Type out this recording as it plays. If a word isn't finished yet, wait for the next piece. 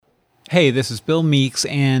Hey, this is Bill Meeks,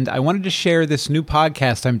 and I wanted to share this new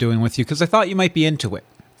podcast I'm doing with you because I thought you might be into it.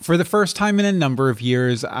 For the first time in a number of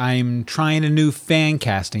years, I'm trying a new fan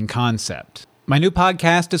casting concept. My new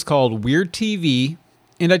podcast is called Weird TV,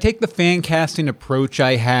 and I take the fan casting approach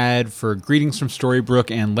I had for Greetings from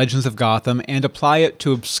Storybrooke and Legends of Gotham and apply it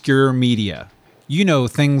to obscure media. You know,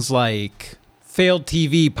 things like failed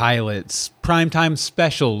TV pilots, primetime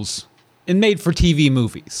specials, and made-for-TV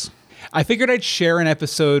movies. I figured I'd share an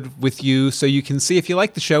episode with you so you can see if you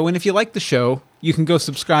like the show, and if you like the show, you can go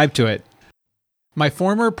subscribe to it. My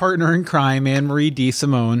former partner in crime, Anne Marie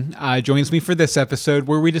DeSimone, joins me for this episode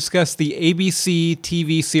where we discuss the ABC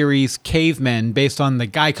TV series Cavemen based on the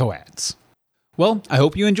Geico ads. Well, I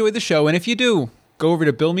hope you enjoy the show, and if you do, go over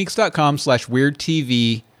to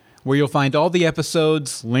billmeeks.com/weirdtv where you'll find all the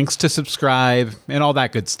episodes, links to subscribe, and all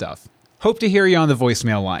that good stuff. Hope to hear you on the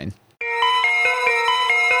voicemail line.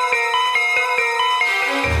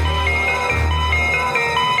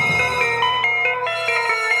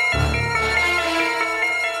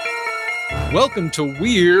 Welcome to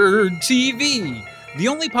Weird TV, the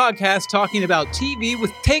only podcast talking about TV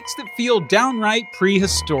with takes that feel downright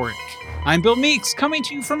prehistoric. I'm Bill Meeks, coming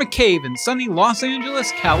to you from a cave in sunny Los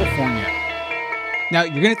Angeles, California. Now,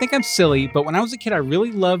 you're going to think I'm silly, but when I was a kid, I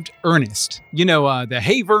really loved Ernest. You know, the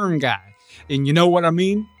Hey Vern guy. And you know what I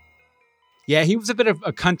mean? Yeah, he was a bit of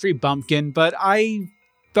a country bumpkin, but I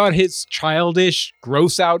thought his childish,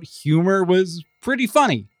 gross-out humor was pretty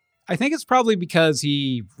funny. I think it's probably because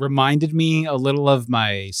he reminded me a little of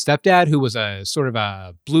my stepdad, who was a sort of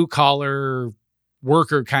a blue-collar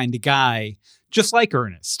worker kind of guy, just like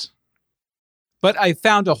Ernest. But I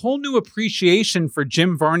found a whole new appreciation for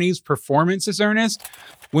Jim Varney's performance as Ernest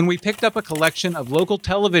when we picked up a collection of local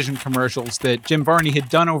television commercials that Jim Varney had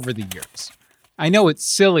done over the years. I know it's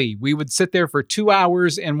silly. We would sit there for 2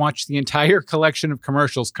 hours and watch the entire collection of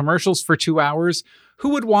commercials. Commercials for 2 hours? Who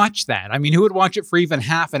would watch that? I mean, who would watch it for even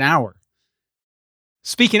half an hour?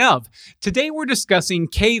 Speaking of, today we're discussing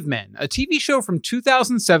Cavemen, a TV show from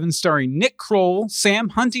 2007 starring Nick Kroll, Sam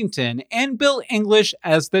Huntington, and Bill English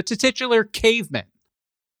as the titular Cavemen,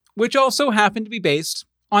 which also happened to be based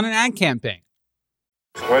on an ad campaign.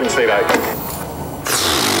 Go ahead and say that.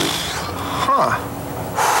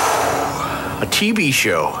 A TV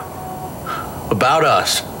show about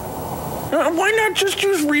us. Why not just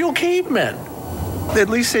use real cavemen? At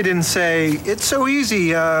least they didn't say, it's so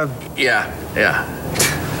easy, Yeah.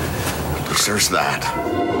 At least there's that.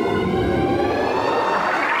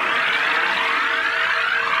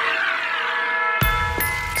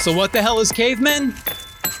 So what the hell is Cavemen?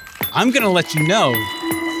 I'm gonna let you know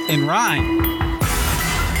in rhyme.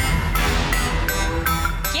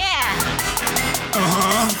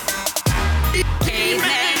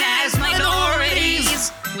 Cavemen as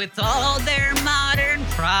minorities with all their modern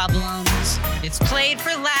problems. It's played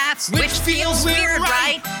for laughs, which feels weird,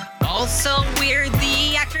 right? Also weird,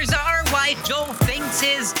 the actors are white. Joel thinks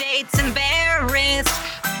his date's embarrassed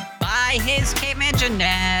by his caveman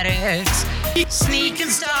genetics. Sneak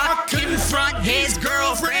and stalk, confront his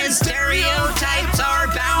girlfriend. Stereotypes are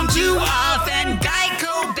bound to offend.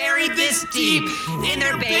 Geico buried this deep in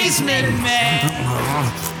their basement, man.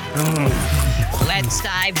 Let's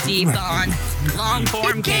dive deep on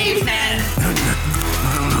long-form cavemen.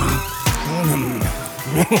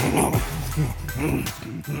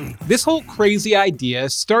 This whole crazy idea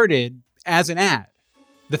started as an ad.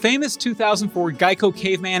 The famous 2004 Geico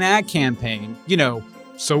Caveman ad campaign, you know,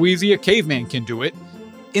 so easy a caveman can do it.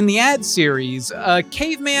 In the ad series, a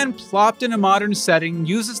caveman plopped in a modern setting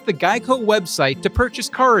uses the Geico website to purchase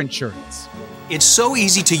car insurance. It's so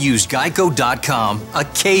easy to use Geico.com, a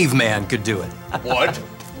caveman could do it. What?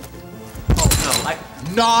 Oh, no,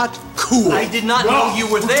 Not cool. I did not know you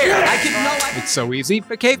were there. It's so easy,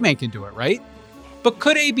 a caveman can do it, right? But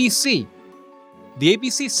could ABC? The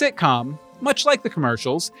ABC sitcom, much like the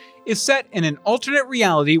commercials, is set in an alternate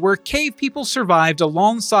reality where cave people survived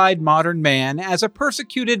alongside modern man as a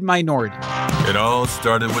persecuted minority. It all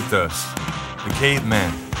started with us, the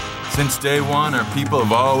cavemen. Since day one, our people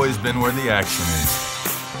have always been where the action is.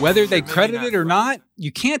 Whether they credit it or not,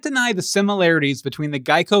 you can't deny the similarities between the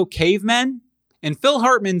Geico Cavemen and Phil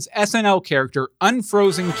Hartman's SNL character,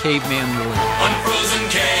 Unfrozen Caveman Lawyer. Unfrozen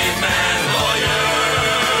caveman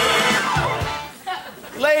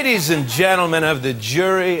lawyer. Ladies and gentlemen of the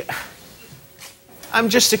jury, I'm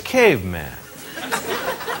just a caveman.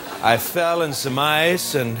 I fell in some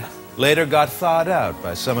ice and later got thawed out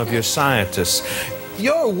by some of your scientists.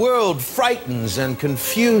 Your world frightens and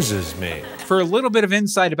confuses me. For a little bit of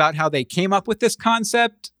insight about how they came up with this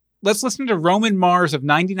concept, let's listen to Roman Mars of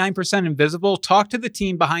 99% Invisible talk to the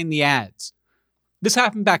team behind the ads. This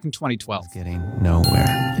happened back in 2012. Getting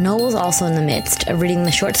nowhere. Noel was also in the midst of reading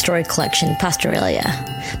the short story collection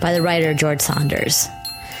Pastoralia by the writer George Saunders.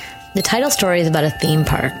 The title story is about a theme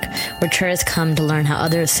park where tourists come to learn how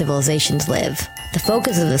other civilizations live. The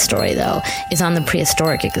focus of the story, though, is on the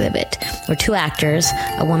prehistoric exhibit, where two actors,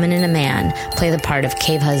 a woman and a man, play the part of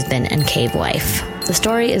cave husband and cave wife. The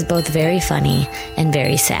story is both very funny and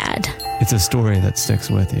very sad. It's a story that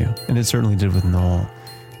sticks with you, and it certainly did with Noel.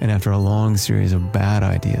 And after a long series of bad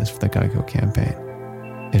ideas for the Geico campaign,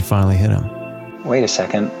 it finally hit him. Wait a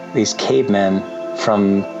second, these cavemen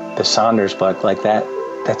from the Saunders book, like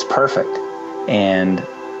that's perfect. And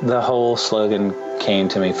the whole slogan came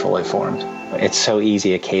to me fully formed. It's so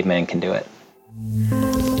easy, a caveman can do it.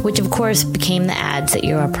 Which of course became the ads that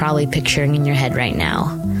you are probably picturing in your head right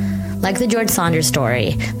now. Like the George Saunders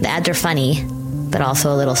story, the ads are funny, but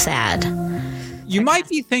also a little sad. You might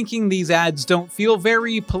be thinking these ads don't feel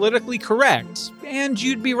very politically correct, and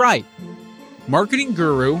you'd be right. Marketing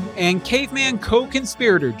guru and caveman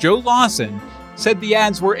co-conspirator Joe Lawson said the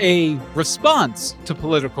ads were a response to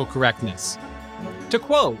political correctness. To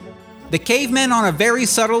quote, "The cavemen on a very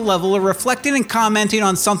subtle level are reflecting and commenting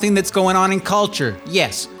on something that's going on in culture.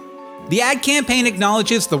 Yes, the ad campaign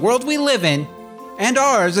acknowledges the world we live in, and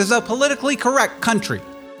ours is a politically correct country.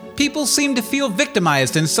 People seem to feel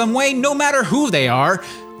victimized in some way, no matter who they are,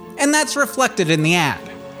 and that's reflected in the ad."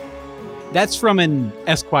 That's from an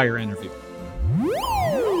Esquire interview.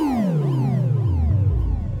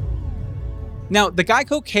 Now, the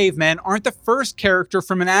Geico cavemen aren't the first character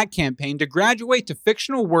from an ad campaign to graduate to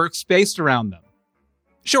fictional works based around them.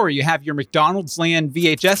 Sure, you have your McDonald's Land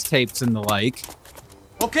VHS tapes and the like.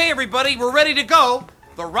 Okay, everybody, we're ready to go.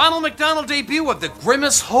 The Ronald McDonald debut of the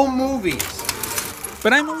Grimace Home Movies.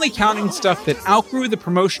 But I'm only counting stuff that outgrew the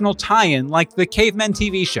promotional tie-in, like the Cavemen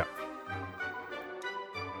TV show.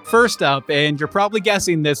 First up, and you're probably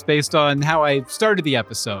guessing this based on how I started the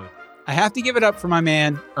episode, I have to give it up for my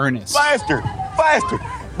man, Ernest. Faster!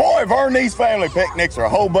 Boy, Vern, these family picnics are a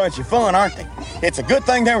whole bunch of fun, aren't they? It's a good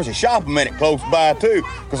thing there was a shop a minute close by, too,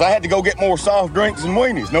 because I had to go get more soft drinks and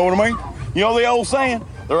weenies, know what I mean? You know the old saying,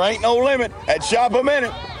 there ain't no limit at shop a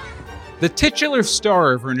minute. The titular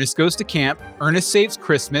star of Ernest Goes to Camp, Ernest Saves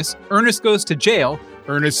Christmas, Ernest Goes to Jail,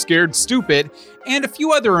 Ernest Scared Stupid, and a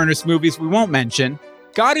few other Ernest movies we won't mention,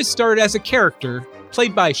 got his start as a character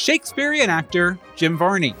played by Shakespearean actor Jim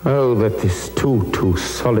Varney. Oh, that this too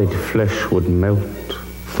solid flesh would melt,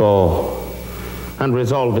 thaw, and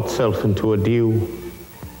resolve itself into a dew.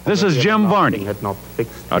 This is Jim Varney,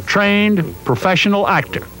 a trained professional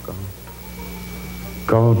actor.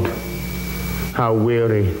 God, how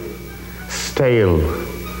weary, stale,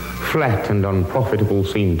 flat, and unprofitable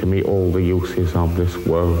seem to me all the uses of this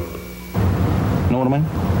world. Know what I mean?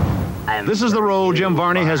 This is the role Jim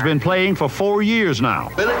Varney has been playing for 4 years now,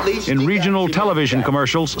 in regional television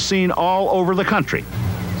commercials seen all over the country.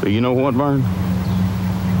 So you know what, Vern?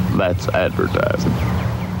 That's advertising.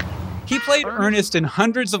 He played Ernest in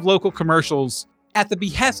hundreds of local commercials at the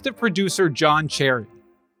behest of producer John Cherry.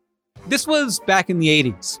 This was back in the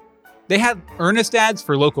 80s. They had Ernest ads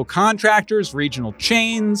for local contractors, regional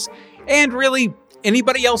chains, and really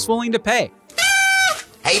anybody else willing to pay.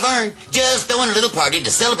 Hey, Vern, just throwing a little party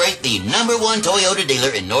to celebrate the #1 Toyota dealer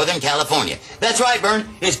in Northern California. That's right, Vern.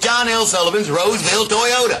 It's John L. Sullivan's Roseville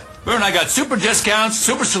Toyota. Vern, I got super discounts,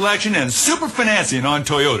 super selection, and super financing on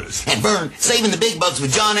Toyotas. And Vern, saving the big bucks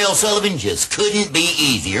with John L. Sullivan just couldn't be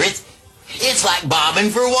easier. It's like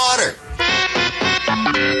bobbing for water.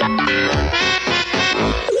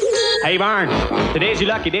 Hey, Vern, today's your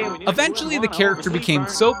lucky day. Eventually, the character became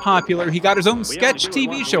so popular, he got his own sketch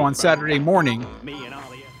TV show on Saturday morning,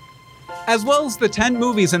 as well as the 10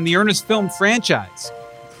 movies in the Ernest film franchise.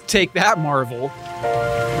 Take that, Marvel.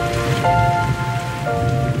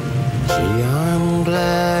 Gee, I'm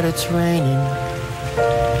glad it's raining.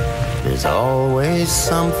 There's always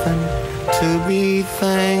something to be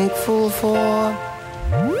thankful for.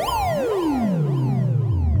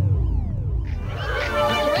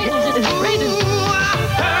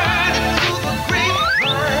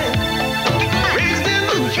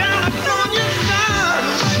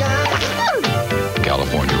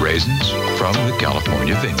 California raisins from the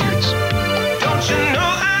California vineyards. Don't you know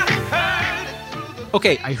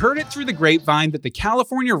Okay, I heard it through the grapevine that the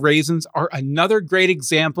California Raisins are another great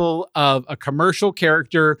example of a commercial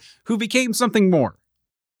character who became something more.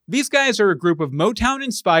 These guys are a group of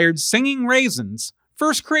Motown-inspired singing raisins,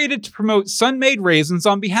 first created to promote Sun-Made raisins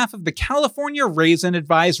on behalf of the California Raisin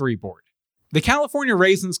Advisory Board. The California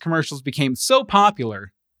Raisins commercials became so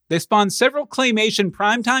popular, they spawned several claymation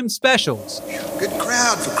primetime specials. Good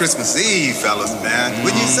crowd for Christmas Eve, fellas, man.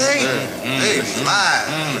 Wouldn't you say? Hey,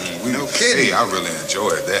 live. No kidding. Hey, I really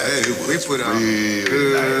enjoyed that. Hey, we put on a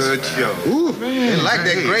good show. Ooh, they like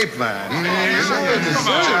that grapevine.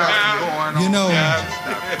 You know,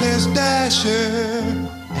 there's Dasher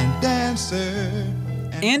and Dancer.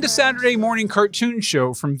 And a Saturday morning cartoon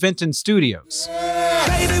show from Vinton Studios.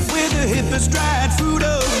 Baby with the hippest dried fruit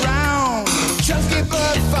around. Chunky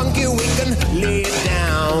but funky, we can lay it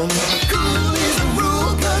down. Cool is a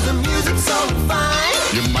rule, cause the music's so fine.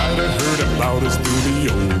 You might have heard about us through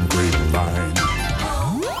the old grapevine.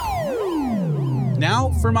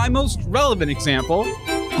 Now, for my most relevant example.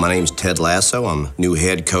 My name's Ted Lasso. I'm new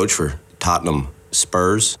head coach for Tottenham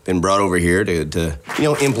Spurs. Been brought over here to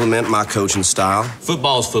implement my coaching style.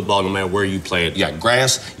 Football's football no matter where you play it. You got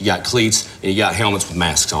grass, you got cleats, and you got helmets with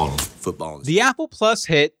masks on them. Football. The Apple Plus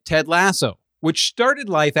hit Ted Lasso, which started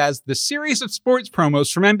life as the series of sports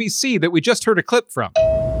promos from NBC that we just heard a clip from.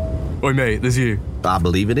 Oi, mate, there's you. I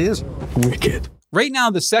believe it is. Wicked. Right now,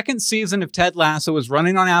 the second season of Ted Lasso is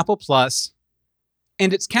running on Apple Plus,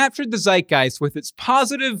 and it's captured the zeitgeist with its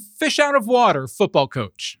positive, fish-out-of-water football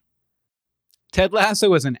coach. Ted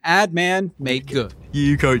Lasso is an ad man made good.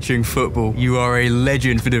 You coaching football. You are a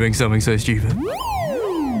legend for doing something so stupid.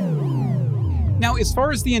 Now, as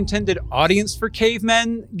far as the intended audience for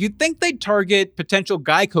Cavemen, you'd think they'd target potential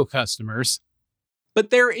Geico customers, but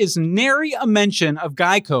there is nary a mention of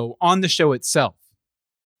Geico on the show itself.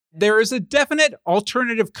 There is a definite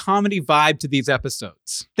alternative comedy vibe to these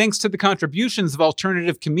episodes, thanks to the contributions of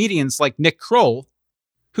alternative comedians like Nick Kroll,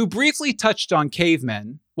 who briefly touched on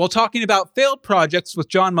Cavemen while talking about failed projects with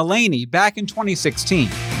John Mulaney back in 2016.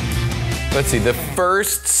 Let's see, the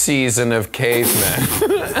first season of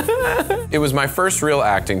Cavemen. It was my first real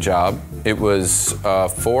acting job. It was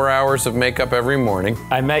 4 hours of makeup every morning.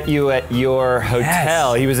 I met you at your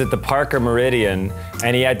hotel. Yes. He was at the Parker Meridian,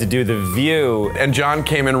 and he had to do The View. And John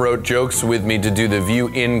came and wrote jokes with me to do The View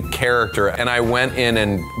in character. And I went in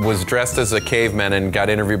and was dressed as a caveman and got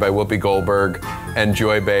interviewed by Whoopi Goldberg and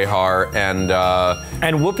Joy Behar. And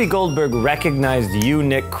Whoopi Goldberg recognized you,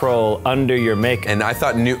 Nick Kroll, under your makeup. And I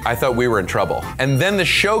thought we were in trouble. And then the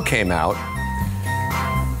show came out.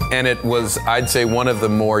 And it was, I'd say, one of the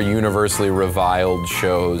more universally reviled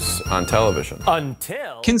shows on television.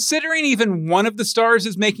 Considering even one of the stars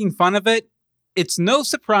is making fun of it, it's no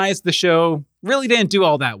surprise the show really didn't do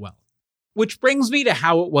all that well. Which brings me to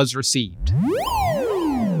how it was received.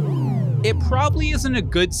 It probably isn't a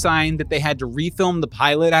good sign that they had to refilm the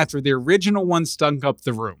pilot after the original one stunk up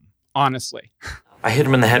the room, honestly. I hit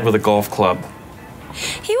him in the head with a golf club.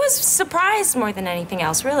 He was surprised more than anything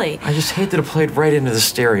else, really. I just hate that it played right into the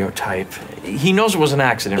stereotype. He knows it was an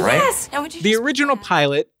accident, right? Yes. The original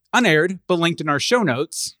pilot, unaired but linked in our show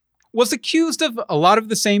notes, was accused of a lot of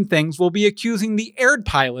the same things we'll be accusing the aired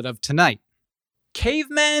pilot of tonight.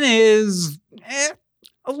 Cavemen is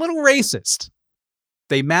a little racist.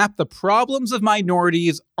 They map the problems of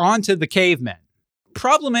minorities onto the cavemen.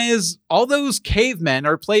 Problem is, all those cavemen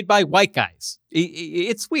are played by white guys.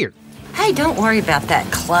 It's weird. Hey, don't worry about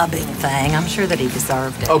that clubbing thing. I'm sure that he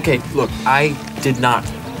deserved it. Okay, look, I did not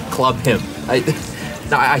club him.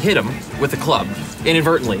 I hit him with a club,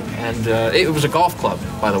 inadvertently. And it was a golf club,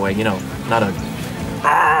 by the way, not a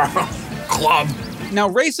club. Now,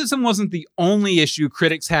 racism wasn't the only issue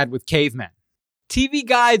critics had with Cavemen. TV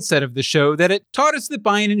Guide said of the show that it taught us that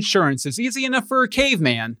buying insurance is easy enough for a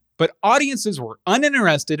caveman, but audiences were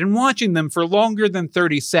uninterested in watching them for longer than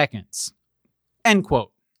 30 seconds. End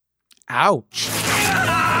quote. Ouch.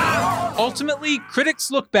 Ultimately,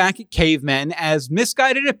 critics look back at Cavemen as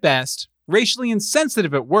misguided at best, racially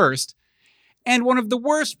insensitive at worst, and one of the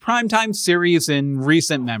worst primetime series in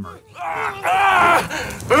recent memory.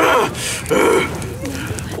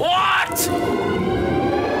 What?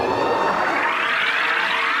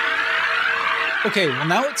 Okay, well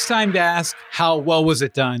now it's time to ask, how well was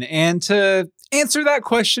it done? And to answer that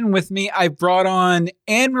question with me, I brought on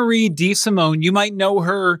Anne Marie DeSimone. You might know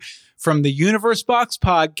her from the Universe Box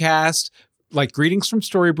podcast, like Greetings from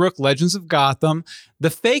Storybrooke, Legends of Gotham, the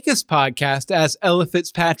Fakest podcast as Ella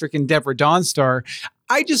Fitzpatrick and Deborah Dawnstar.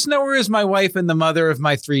 I just know her as my wife and the mother of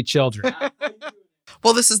my 3 children.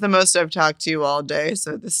 Well, this is the most I've talked to you all day,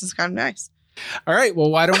 so this is kind of nice. All right, well,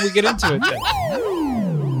 why don't we get into it then?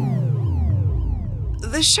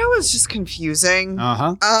 The show is just confusing.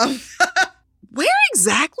 Uh-huh. Where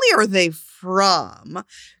exactly are they from?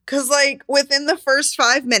 Because, within the first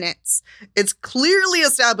 5 minutes, it's clearly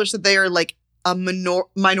established that they are, a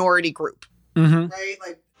minority group. Mm-hmm.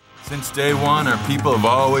 Right? Since day one, our people have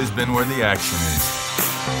always been where the action is.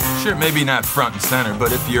 Sure, maybe not front and center,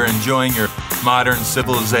 but if you're enjoying your modern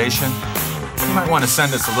civilization, You might want to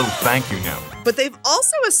send us a little thank you note. But they've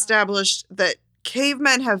also established that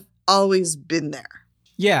cavemen have always been there.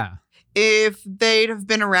 Yeah. If they'd have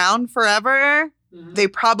been around forever, they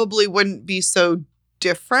probably wouldn't be so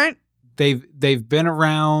different. They've been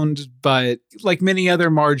around, but like many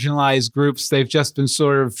other marginalized groups, they've just been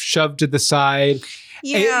sort of shoved to the side.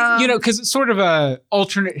 Yeah. Because it's sort of a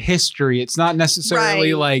alternate history. It's not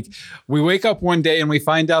necessarily like we wake up one day and we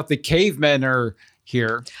find out the cavemen are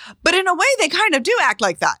here. But in a way, they kind of do act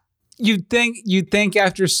like that. You'd think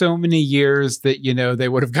after so many years that, they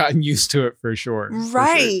would have gotten used to it for sure.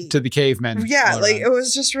 Right. For sure, to the cavemen. Yeah, it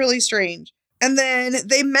was just really strange. And then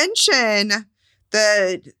they mention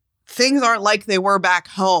that things aren't like they were back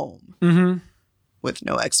home. Mm-hmm. With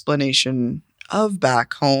no explanation of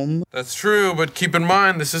back home. That's true, but keep in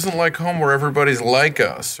mind, this isn't like home where everybody's like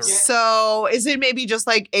us. So is it maybe just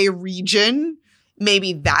like a region?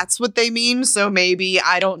 Maybe that's what they mean. So maybe,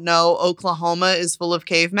 I don't know, Oklahoma is full of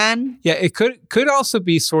cavemen. Yeah, it could also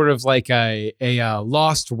be sort of like a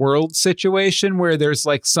lost world situation where there's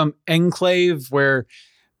like some enclave where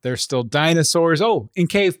there's still dinosaurs. Oh, and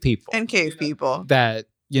cave people. And cave people. That,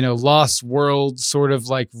 lost world sort of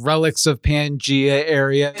like relics of Pangea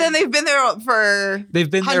area. Then they've been there for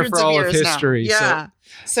all of history. Now. Yeah.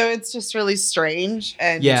 So it's just really strange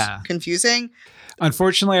and confusing.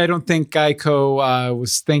 Unfortunately, I don't think Geico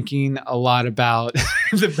was thinking a lot about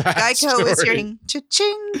the backstory. Geico was hearing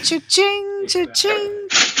cha-ching, cha-ching, cha-ching.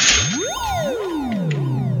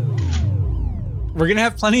 We're going to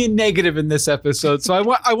have plenty of negative in this episode, so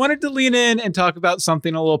I wanted to lean in and talk about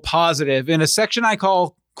something a little positive in a section I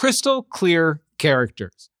call Crystal Clear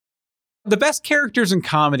Characters. The best characters in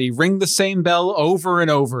comedy ring the same bell over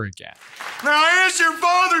and over again. Now, as your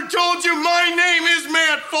father told you, my name is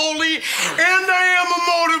Matt Foley, and I am a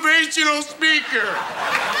motivational speaker.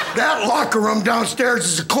 That locker room downstairs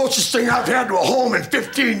is the closest thing I've had to a home in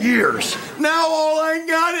 15 years. Now all I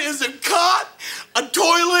got is a cot, a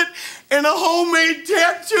toilet, and a homemade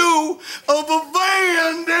tattoo of a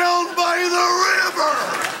van down by the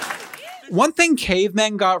river. One thing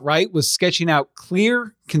cavemen got right was sketching out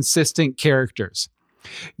clear, consistent characters.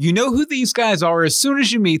 You know who these guys are as soon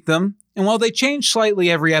as you meet them, and while they change slightly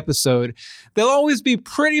every episode, they'll always be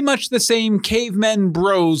pretty much the same cavemen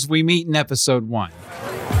bros we meet in episode 1.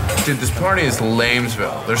 Dude, this party is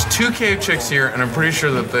Lamesville. There's 2 cave chicks here, and I'm pretty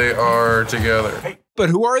sure that they are together. But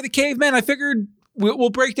who are the cavemen? I figured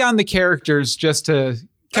we'll break down the characters just to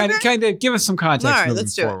kind of give us some context moving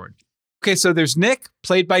forward. Okay, so there's Nick,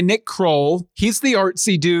 played by Nick Kroll. He's the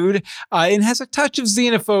artsy dude and has a touch of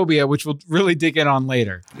xenophobia, which we'll really dig in on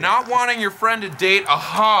later. Not wanting your friend to date a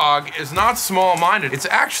hog is not small-minded. It's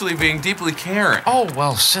actually being deeply caring. Oh,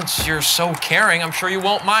 well, since you're so caring, I'm sure you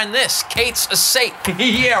won't mind this. Kate's a sake.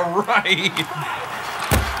 Yeah, right.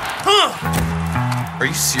 Huh. Are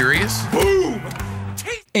you serious? Boom!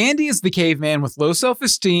 Andy is the caveman with low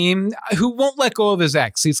self-esteem who won't let go of his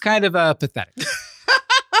ex. He's kind of pathetic.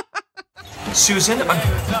 Susan, I'm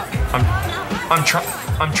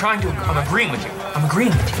agreeing with you. I'm agreeing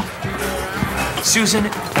with you. Susan,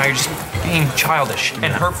 now you're just being childish and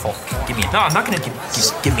hurtful. Give me it. No, I'm not gonna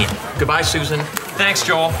just give me it. Goodbye, Susan. Thanks,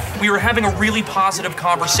 Joel. We were having a really positive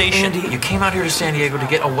conversation. Andy, you came out here to San Diego to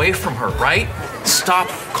get away from her, right? Stop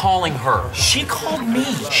calling her. She called me.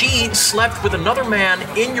 She slept with another man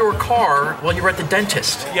in your car while you were at the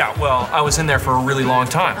dentist. Yeah, well, I was in there for a really long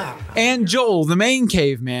time. And Joel, the main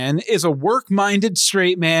caveman, is a work-minded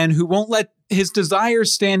straight man who won't let his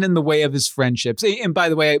desires stand in the way of his friendships. And by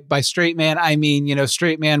the way, by straight man, I mean,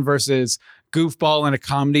 straight man versus goofball in a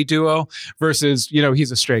comedy duo versus,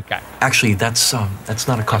 he's a straight guy. Actually, that's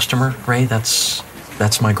not a customer, Ray. That's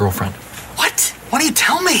my girlfriend. What? Why don't you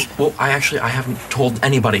tell me? Well, I haven't told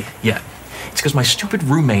anybody yet. It's because my stupid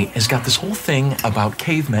roommate has got this whole thing about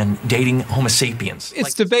cavemen dating Homo sapiens.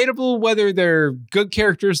 It's debatable whether they're good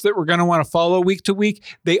characters that we're going to want to follow week to week.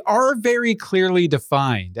 They are very clearly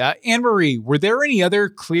defined. Anne Marie, were there any other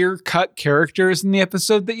clear-cut characters in the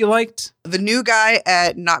episode that you liked? The new guy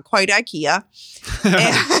at Not Quite IKEA.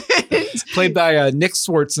 Played by Nick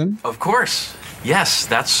Swartzen. Of course. Yes,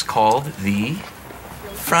 that's called the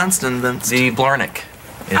Franstenbenst. The Blarnick.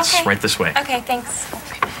 It's right this way. Okay, thanks.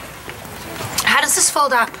 How does this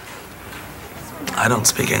fold up? I don't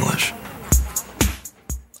speak English.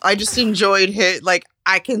 I just enjoyed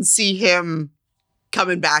I can see him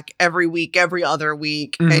coming back every week, every other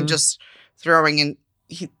week, and just throwing in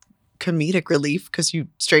comedic relief because you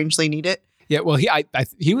strangely need it. Yeah, well,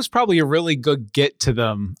 he was probably a really good get to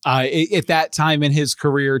them at that time in his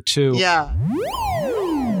career, too. Yeah.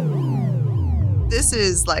 This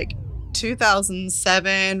is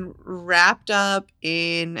 2007, wrapped up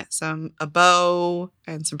in a bow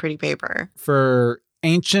and some pretty paper. For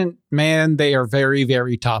ancient man, they are very,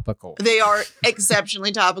 very topical. They are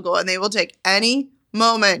exceptionally topical, and they will take any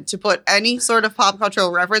moment to put any sort of pop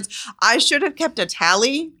cultural reference. I should have kept a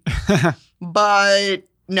tally, but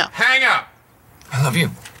no. Hang up. I love you.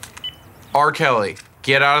 R. Kelly,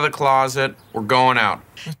 get out of the closet. We're going out.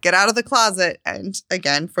 Get out of the closet. And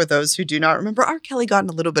again, for those who do not remember, R. Kelly got in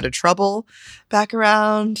a little bit of trouble back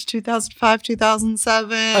around 2005,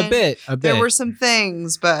 2007. A bit. There were some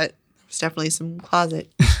things, but there's definitely some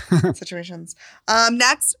closet situations.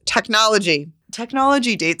 Next, technology.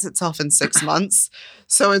 Technology dates itself in 6 months.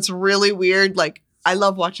 So it's really weird. Like, I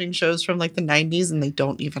love watching shows from like the 90s and they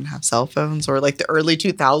don't even have cell phones, or like the early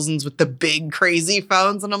 2000s with the big crazy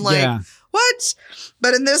phones. And I'm like, what?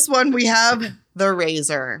 But in this one, we have the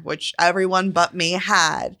Razor, which everyone but me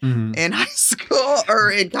had in high school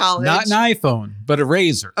or in college. Not an iPhone, but a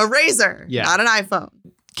Razor. A Razor, not an iPhone.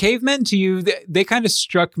 Cavemen to you, they kind of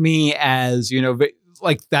struck me as,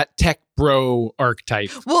 like that tech bro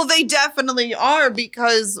archetype. Well, they definitely are,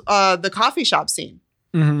 because the coffee shop scene.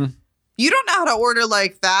 Mm-hmm. You don't know how to order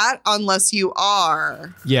like that unless you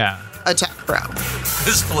are a tech bro.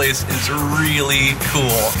 This place is really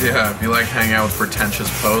cool. Yeah, you like hanging out with pretentious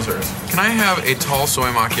posers. Can I have a tall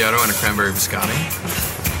soy macchiato and a cranberry biscotti?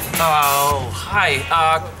 Oh, hi.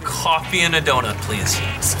 Coffee and a donut, please.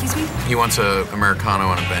 Excuse me? He wants a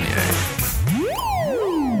Americano and a beignet.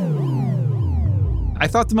 I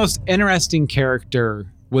thought the most interesting character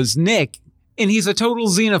was Nick, and he's a total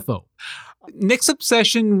xenophobe. Nick's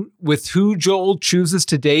obsession with who Joel chooses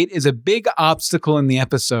to date is a big obstacle in the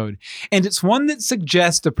episode, and it's one that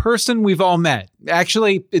suggests a person we've all met.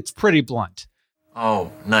 Actually, it's pretty blunt.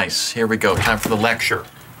 Oh, nice. Here we go. Time for the lecture.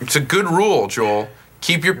 It's a good rule, Joel.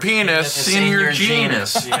 Keep your penis in your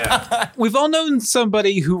genus. Yeah. We've all known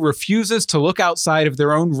somebody who refuses to look outside of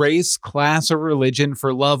their own race, class, or religion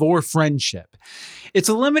for love or friendship. It's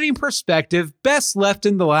a limiting perspective best left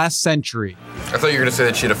in the last century. I thought you were going to say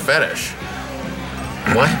that she had a fetish.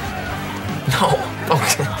 What? No.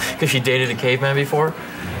 Because she dated a caveman before?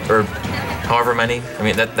 Or however many? I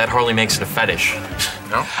mean, that hardly makes it a fetish.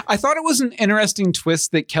 No? I thought it was an interesting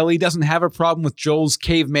twist that Kelly doesn't have a problem with Joel's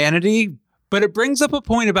cavemanity, but it brings up a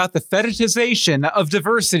point about the fetishization of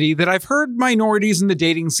diversity that I've heard minorities in the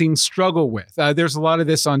dating scene struggle with. There's a lot of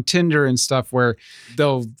this on Tinder and stuff where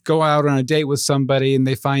they'll go out on a date with somebody and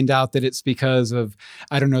they find out that it's because of,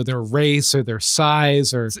 I don't know, their race or their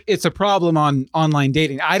size, or it's a problem on online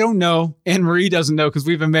dating. I don't know. Anne Marie doesn't know because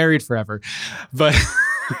we've been married forever. But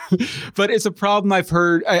but it's a problem I've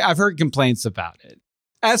heard complaints about it.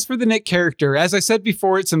 As for the Nick character, as I said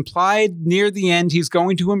before, it's implied near the end he's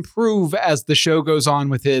going to improve as the show goes on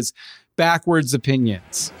with his backwards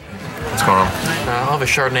opinions. What's going on? I'll have a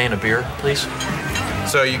Chardonnay and a beer, please.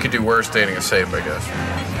 So you could do worse dating a safe, I guess.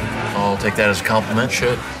 I'll take that as a compliment,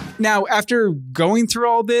 shit. Now, after going through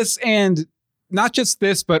all this, and not just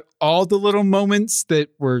this, but all the little moments that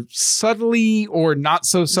were subtly or not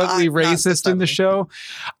so subtly racist in the show,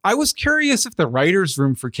 I was curious if the writer's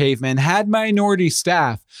room for Cavemen had minority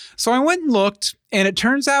staff. So I went and looked, and it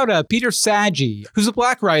turns out Peter Saji, who's a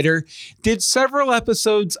black writer, did several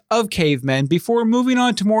episodes of Cavemen before moving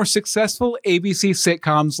on to more successful ABC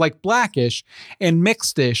sitcoms like Blackish and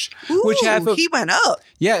Mixedish, which have he went up.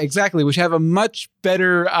 Yeah, exactly, which have a much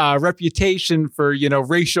better reputation for,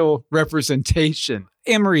 racial representation.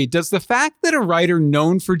 Anne Marie, does the fact that a writer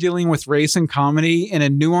known for dealing with race and comedy in a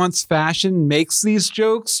nuanced fashion makes these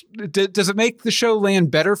jokes, does it make the show land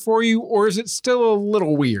better for you, or is it still a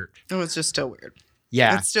little weird? No, it's just still weird.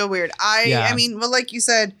 Yeah. It's still weird. I mean, well, like you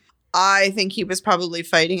said, I think he was probably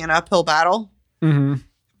fighting an uphill battle. Mm-hmm.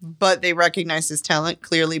 But they recognize his talent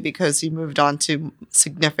clearly because he moved on to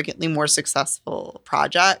significantly more successful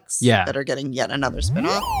projects that are getting yet another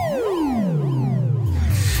spinoff.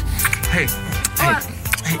 Hey,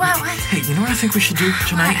 you know what I think we should do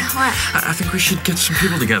tonight? What? I think we should get some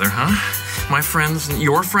people together, huh? My friends and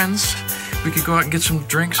your friends. We could go out and get some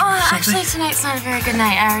drinks or something. Actually, tonight's not a very good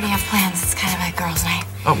night. I already have plans. It's kind of a girls' night.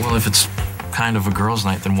 Oh, well, if it's kind of a girls'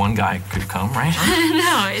 night, then one guy could come, right?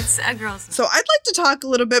 No, it's a girls' night. So I'd like to talk a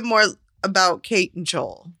little bit more about Kate and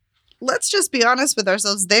Joel. Let's just be honest with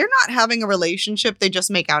ourselves. They're not having a relationship. They just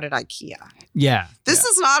make out at IKEA. Yeah. This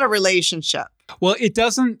is not a relationship. Well, it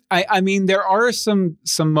doesn't. I mean, there are some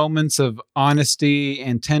moments of honesty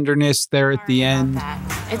and tenderness there at the end.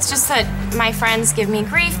 It's just that my friends give me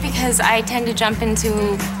grief because I tend to jump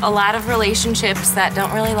into a lot of relationships that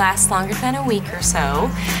don't really last longer than a week or so.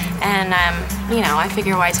 And, I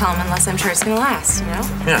figure why tell them unless I'm sure it's going to last,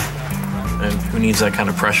 Yeah. and who needs that kind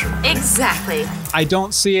of pressure? Right? Exactly. I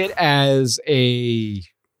don't see it as a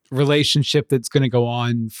relationship that's going to go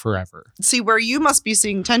on forever. See, where you must be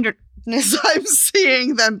seeing tenderness, I'm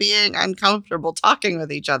seeing them being uncomfortable talking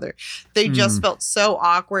with each other. They just felt so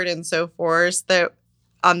awkward and so forced that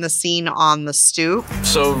on the scene on the stoop.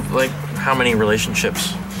 So, like, how many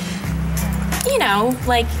relationships? You know,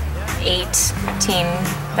 like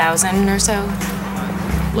 18,000 or so.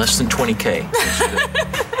 Less than 20K.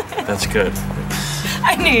 That's good.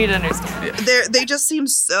 I knew you'd understand. They just seem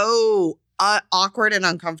so awkward and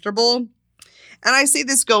uncomfortable. And I see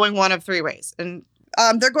this going one of three ways. And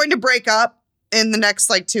they're going to break up in the next,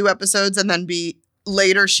 2 episodes, and then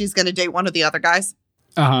later she's going to date one of the other guys.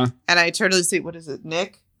 Uh-huh. And I totally see, what is it,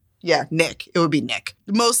 Nick? Yeah, Nick. It would be Nick.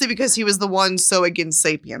 Mostly because he was the one so against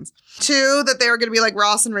Sapiens. 2, that they were going to be like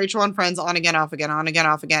Ross and Rachel on Friends, on again, off again, on again,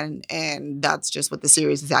 off again. And that's just what the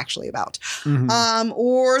series is actually about. Mm-hmm.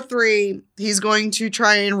 Or 3, he's going to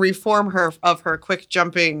try and reform her of her quick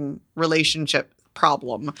jumping relationship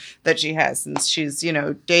problem that she has since she's,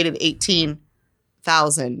 dated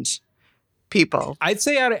 18,000 people. I'd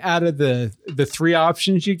say out of the 3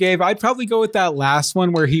 options you gave, I'd probably go with that last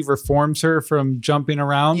one where he reforms her from jumping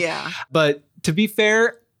around. Yeah. But to be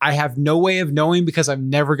fair, I have no way of knowing because I'm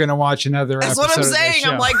never going to watch another That's episode. what I'm of this saying.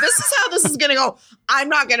 show. I'm like, this is how this is going to go. I'm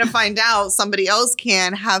not going to find out. Somebody else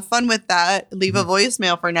can. Have fun with that. Leave a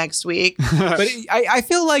voicemail for next week. But I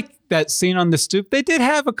feel like that scene on the stoop, they did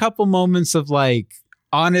have a couple moments of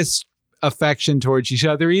honest affection towards each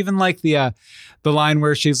other. Even the line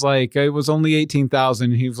where she's like, it was only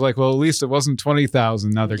 18,000. He was like, well, at least it wasn't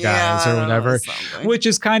 20,000 other guys or whatever, which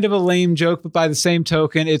is kind of a lame joke. But by the same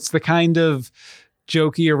token, it's the kind of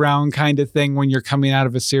jokey around kind of thing when you're coming out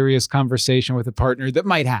of a serious conversation with a partner that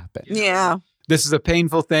might happen. Yeah. This is a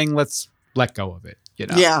painful thing. Let's let go of it.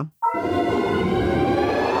 Yeah.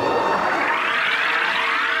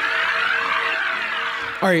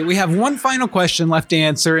 All right. We have one final question left to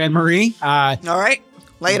answer. Anne Marie. All right.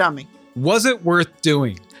 Lay it on me. Was it worth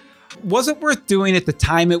doing? Was it worth doing at the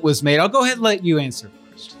time it was made? I'll go ahead and let you answer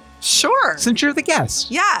first. Sure. Since you're the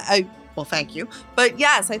guest. Yeah. Well, thank you. But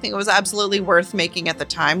yes, I think it was absolutely worth making at the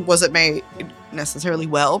time. Was it made necessarily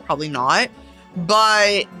well? Probably not.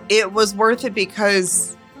 But it was worth it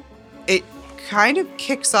because it kind of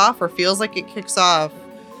kicks off, or feels like it kicks off,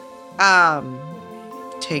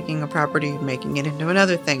 taking a property and making it into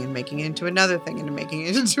another thing and making it into another thing and making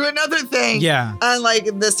it into another thing. Yeah.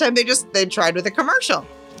 And this time they tried with a commercial.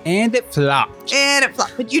 And it flopped.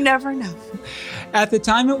 But you never know. At the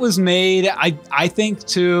time it was made, I think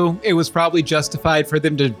too, it was probably justified for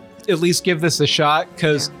them to at least give this a shot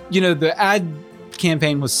because, the ad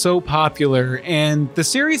campaign was so popular and the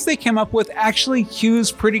series they came up with actually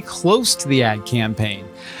hews pretty close to the ad campaign,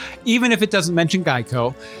 even if it doesn't mention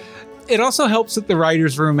Geico. It also helps that the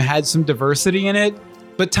writer's room had some diversity in it,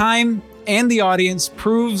 but time and the audience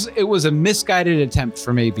proves it was a misguided attempt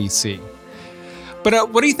from ABC.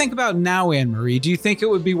 But what do you think about now, Anne Marie? Do you think it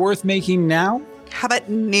would be worth making now? How about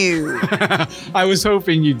new? I was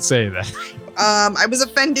hoping you'd say that. I was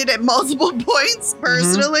offended at multiple points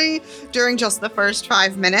personally during just the first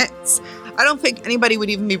 5 minutes. I don't think anybody would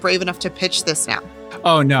even be brave enough to pitch this now.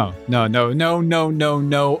 Oh, no. Oh,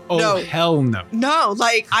 no. Hell no. No,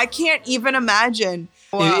 I can't even imagine.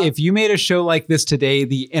 If you made a show like this today,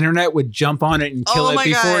 the internet would jump on it and kill it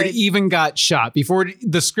before it even got shot, before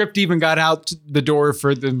the script even got out the door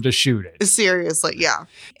for them to shoot it. Seriously, yeah.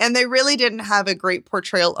 And they really didn't have a great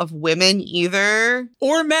portrayal of women either.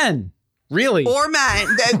 Or men. Really? Or men.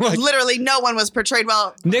 Literally no one was portrayed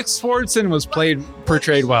well. Nick Swartzen was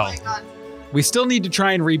portrayed well. We still need to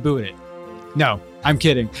try and reboot it. No, I'm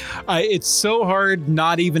kidding. It's so hard,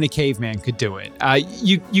 not even a caveman could do it.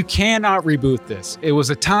 You cannot reboot this. It was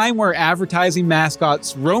a time where advertising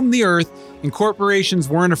mascots roamed the earth and corporations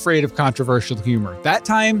weren't afraid of controversial humor. That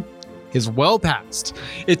time is well past.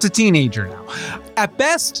 It's a teenager now. At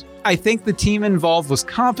best, I think the team involved was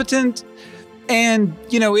competent and,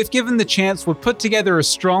 if given the chance, would put together a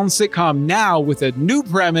strong sitcom now with a new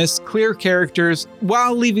premise, clear characters,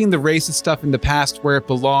 while leaving the racist stuff in the past where it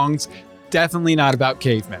belongs. Definitely not about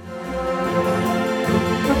cavemen.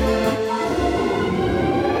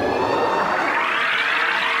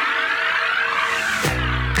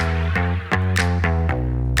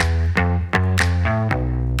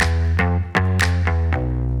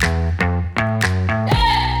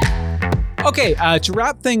 Okay, to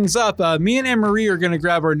wrap things up, me and Anne Marie are going to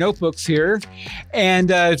grab our notebooks here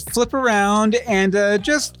and flip around and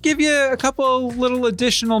just give you a couple little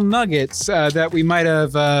additional nuggets that we might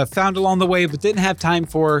have found along the way but didn't have time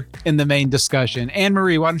for in the main discussion. Anne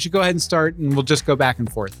Marie, why don't you go ahead and start and we'll just go back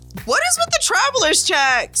and forth. What is with the traveler's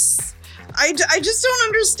checks? I just don't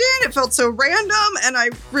understand. It felt so random, and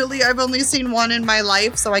I've only seen one in my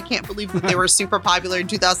life, so I can't believe that they were super popular in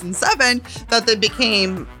 2007, that they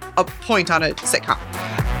became a point on a sitcom.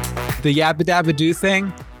 The Yabba Dabba Doo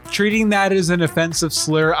thing, treating that as an offensive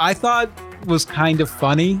slur, I thought was kind of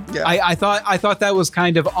funny. Yeah. I thought that was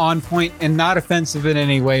kind of on point and not offensive in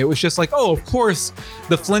any way. It was just like, oh, of course,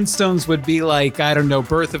 the Flintstones would be like, I don't know,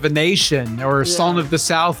 Birth of a Nation or Song of the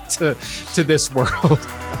South to this world.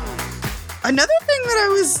 Another thing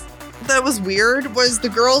that was weird was the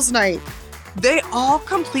girls' night. They all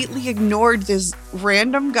completely ignored this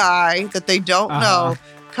random guy that they don't know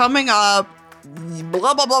coming up,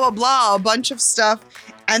 blah, blah, blah, blah, blah, a bunch of stuff,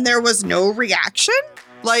 and there was no reaction.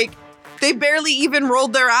 Like, they barely even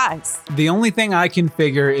rolled their eyes. The only thing I can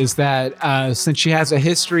figure is that since she has a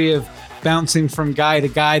history of bouncing from guy to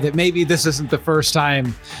guy, that maybe this isn't the first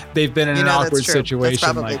time they've been in an awkward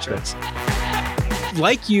situation like this.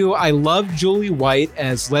 Like you, I love Julie White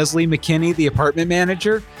as Leslie McKinney, the apartment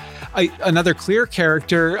manager. Another clear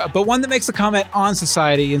character, but one that makes a comment on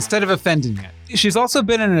society instead of offending it. She's also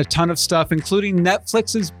been in a ton of stuff, including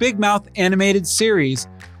Netflix's Big Mouth animated series,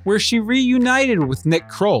 where she reunited with Nick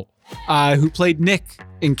Kroll, who played Nick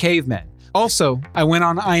in Cavemen. Also, I went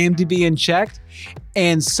on IMDb and checked,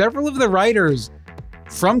 and several of the writers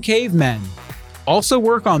from Cavemen also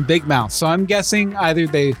work on Big Mouth. So I'm guessing either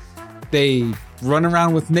they run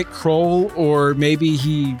around with Nick Kroll, or maybe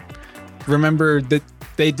he remembered that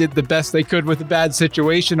they did the best they could with a bad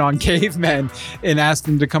situation on Cavemen and asked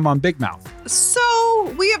them to come on Big Mouth.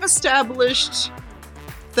 So we have established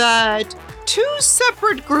that two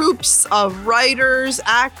separate groups of writers,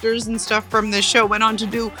 actors, and stuff from this show went on to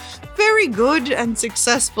do very good and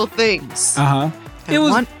successful things.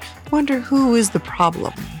 Wonder who is the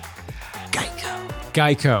problem?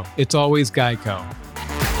 Geico. It's always Geico.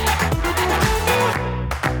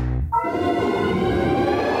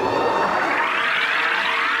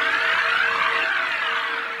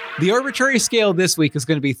 The arbitrary scale this week is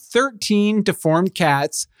going to be 13 deformed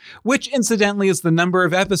cats, which incidentally is the number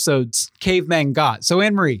of episodes Cavemen got. So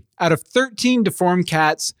Anne Marie, out of 13 deformed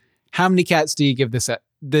cats, how many cats do you give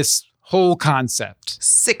this whole concept?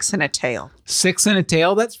 6 and a tail. 6 and a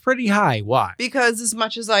tail? That's pretty high. Why? Because as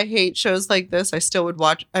much as I hate shows like this, I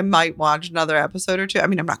might watch another episode or two. I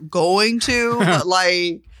mean, I'm not going to, but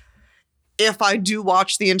like, if I do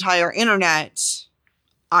watch the entire internet,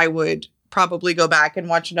 I would probably go back and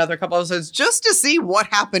watch another couple episodes just to see what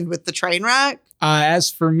happened with the train wreck. As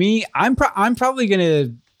for me, I'm probably going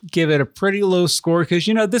to give it a pretty low score because,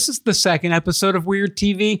 this is the second episode of Weird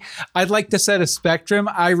TV. I'd like to set a spectrum.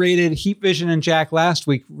 I rated Heat Vision and Jack last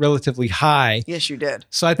week relatively high. Yes, you did.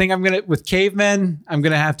 So I think with Cavemen, I'm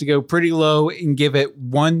going to have to go pretty low and give it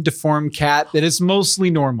one deformed cat that is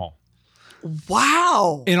mostly normal.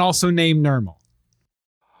 Wow. And also named Normal.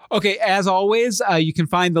 Okay, as always, you can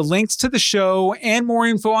find the links to the show and more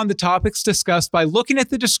info on the topics discussed by looking at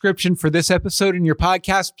the description for this episode in your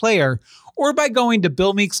podcast player or by going to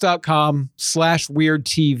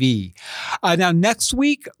billmeeks.com/weirdtv. Now, next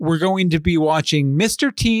week, we're going to be watching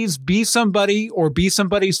Mr. T's Be Somebody or Be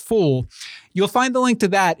Somebody's Fool. You'll find the link to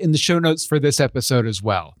that in the show notes for this episode as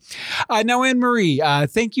well. Now, Anne Marie,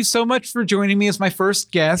 thank you so much for joining me as my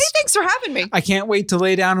first guest. Hey, thanks for having me. I can't wait to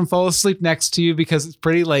lay down and fall asleep next to you because it's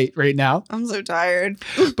pretty late right now. I'm so tired.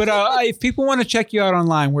 But if people want to check you out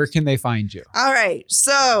online, where can they find you? All right.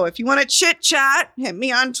 So if you want to chit chat, hit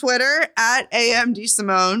me on Twitter at Anne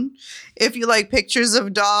DeSimone. If you like pictures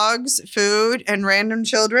of dogs, food, and random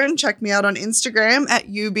children, check me out on Instagram at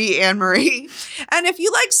UBAnneMarie. And if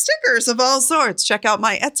you like stickers of all sorts, check out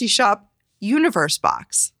my Etsy shop, Universe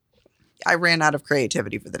Box. I ran out of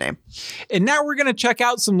creativity for the name. And now we're going to check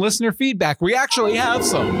out some listener feedback. We actually have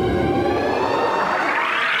some. If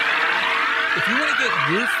you want to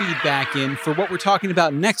get your feedback in for what we're talking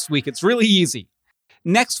about next week, it's really easy.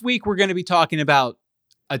 Next week, we're going to be talking about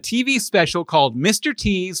a TV special called Mr.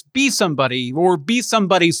 T's Be Somebody or Be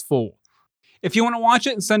Somebody's Fool. If you want to watch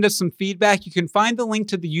it and send us some feedback, you can find the link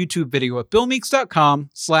to the YouTube video at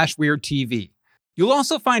billmeeks.com/weirdtv. You'll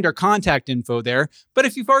also find our contact info there, but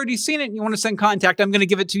if you've already seen it and you want to send contact, I'm going to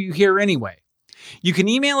give it to you here anyway. You can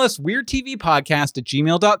email us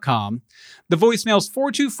weirdtvpodcast@gmail.com. The voicemail's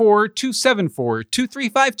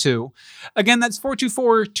 424-274-2352. Again, that's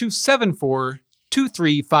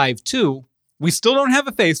 424-274-2352. We still don't have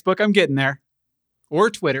a Facebook. I'm getting there.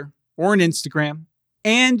 Or Twitter. Or an Instagram.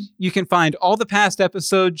 And you can find all the past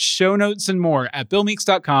episodes, show notes, and more at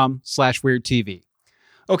BillMeeks.com/WeirdTV.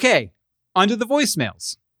 Okay, onto the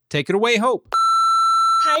voicemails. Take it away, Hope.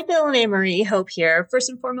 Hi, Bill and Anne Marie. Hope here. First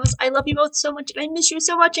and foremost, I love you both so much, and I miss you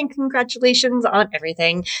so much, and congratulations on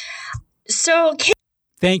everything. So,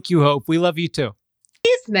 Thank you, Hope. We love you too.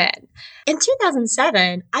 Cavemen. In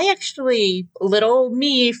 2007, I actually, little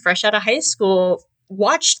me, fresh out of high school,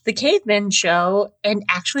 watched the Cavemen show and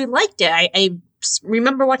actually liked it. I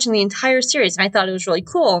remember watching the entire series, and I thought it was really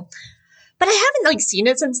cool. But I haven't seen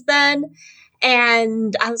it since then.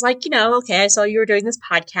 And I was like, okay, I saw you were doing this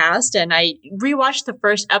podcast, and I rewatched the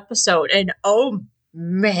first episode, and oh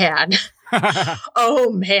man,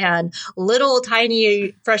 oh man, little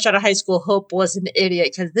tiny fresh out of high school Hope was an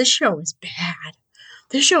idiot, because this show is bad.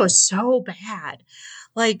 This show is so bad.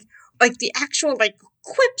 Like the actual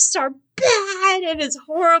quips are bad, and it's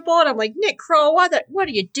horrible, and I'm like, Nick Kroll, what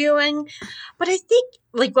are you doing? But I think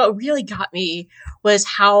what really got me was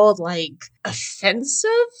how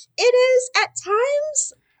offensive it is at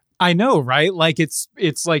times. I know, right? It's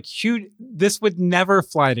huge. This would never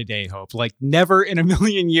fly today, Hope. Never in a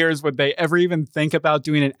million years would they ever even think about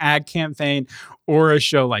doing an ad campaign or a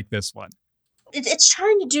show like this one. It's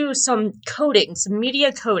trying to do some coding, some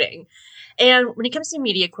media coding. And when it comes to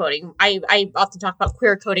media coding, I often talk about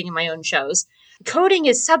queer coding in my own shows. Coding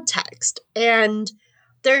is subtext, and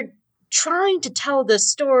they're trying to tell this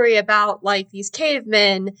story about these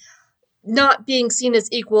cavemen not being seen as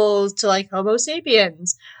equals to Homo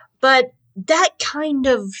sapiens. But that kind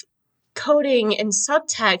of coding and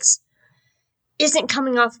subtext isn't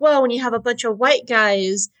coming off well when you have a bunch of white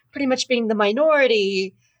guys pretty much being the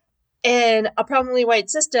minority in a predominantly white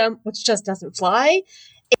system, which just doesn't fly.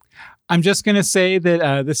 I'm just going to say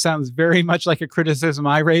that this sounds very much like a criticism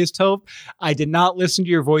I raised, Hope. I did not listen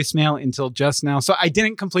to your voicemail until just now, so I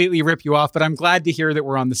didn't completely rip you off, but I'm glad to hear that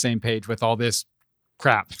we're on the same page with all this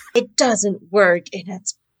crap. It doesn't work, and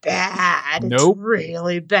it's bad. Nope. It's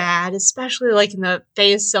really bad, especially in the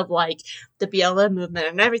face of the BLM movement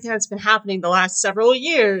and everything that's been happening the last several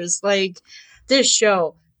years. This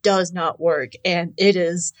show does not work, and it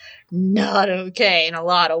is not okay in a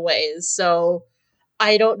lot of ways. So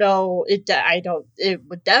I don't know. It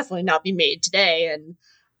would definitely not be made today, and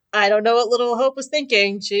I don't know what little Hope was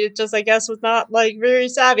thinking. She just, I guess, was not very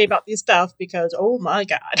savvy about these stuff, because oh my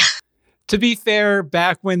god. To be fair,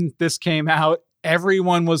 back when this came out,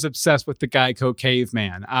 everyone was obsessed with the Geico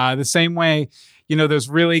Caveman. The same way, those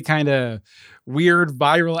really kind of weird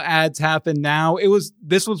viral ads happen now.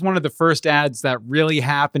 This was one of the first ads that really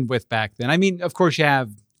happened with back then. I mean, of course you have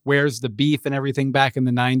Where's the Beef and everything back in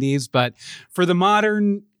the 90s, but for the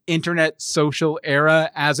modern internet social era,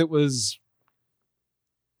 as it was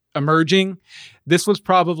emerging, this was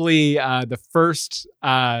probably the first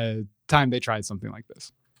time they tried something like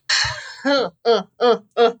this.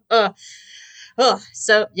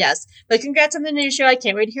 So yes, but congrats on the new show. I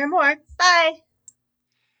can't wait to hear more. Bye.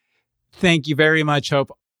 Thank you very much,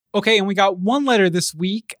 Hope. Okay, and we got one letter this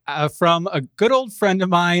week from a good old friend of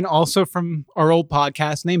mine, also from our old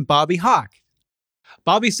podcast, named Bobby Hawk.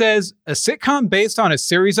 Bobby says, a sitcom based on a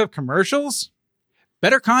series of commercials?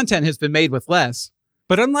 Better content has been made with less.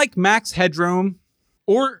 But unlike Max Headroom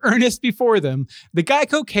or Ernest before them, the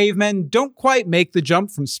Geico Cavemen don't quite make the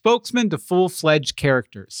jump from spokesmen to full-fledged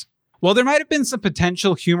characters. While there might have been some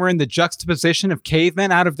potential humor in the juxtaposition of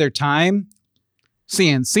cavemen out of their time,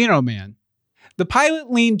 see Encino Man, the pilot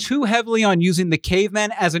leaned too heavily on using the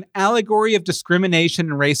cavemen as an allegory of discrimination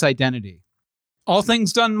and race identity. All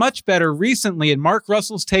things done much better recently in Mark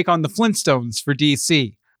Russell's take on the Flintstones for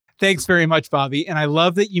DC. Thanks very much, Bobby. And I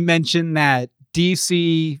love that you mentioned that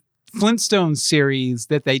DC Flintstones series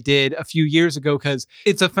that they did a few years ago, because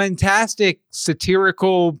it's a fantastic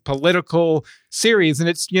satirical, political series. And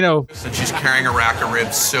it's, And she's carrying a rack of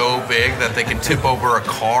ribs so big that they can tip over a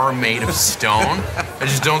car made of stone. I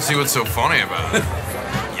just don't see what's so funny about it.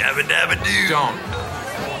 Yabba dabba doo. Don't.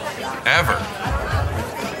 Ever.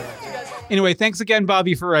 Anyway, thanks again,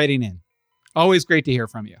 Bobby, for writing in. Always great to hear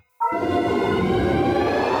from you.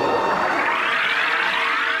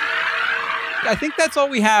 I think that's all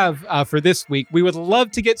we have for this week. We would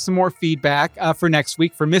love to get some more feedback for next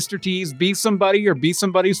week for Mr. T's Be Somebody or Be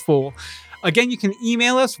Somebody's Fool. Again, you can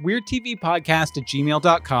email us,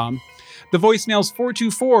 weirdtvpodcast@gmail.com. The voicemail's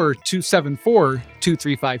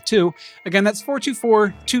 424-274-2352. Again, that's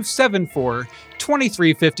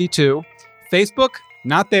 424-274-2352. Facebook,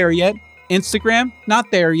 not there yet. Instagram, not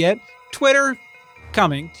there yet. Twitter,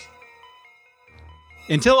 coming.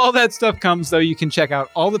 Until all that stuff comes, though, you can check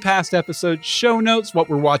out all the past episodes, show notes, what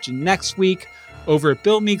we're watching next week over at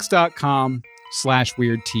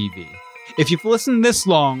billmeeks.com/weirdtv. If you've listened this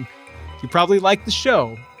long, you probably like the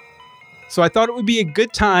show. So I thought it would be a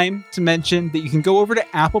good time to mention that you can go over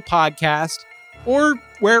to Apple Podcast or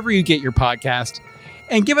wherever you get your podcast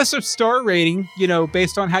and give us a star rating,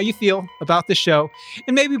 based on how you feel about the show,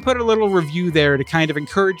 and maybe put a little review there to kind of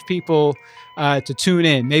encourage people to tune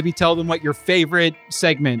in. Maybe tell them what your favorite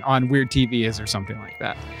segment on Weird TV is or something like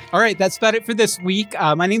that. All right, that's about it for this week.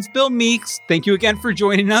 My name's Bill Meeks. Thank you again for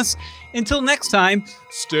joining us. Until next time,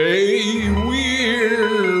 stay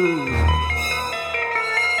weird.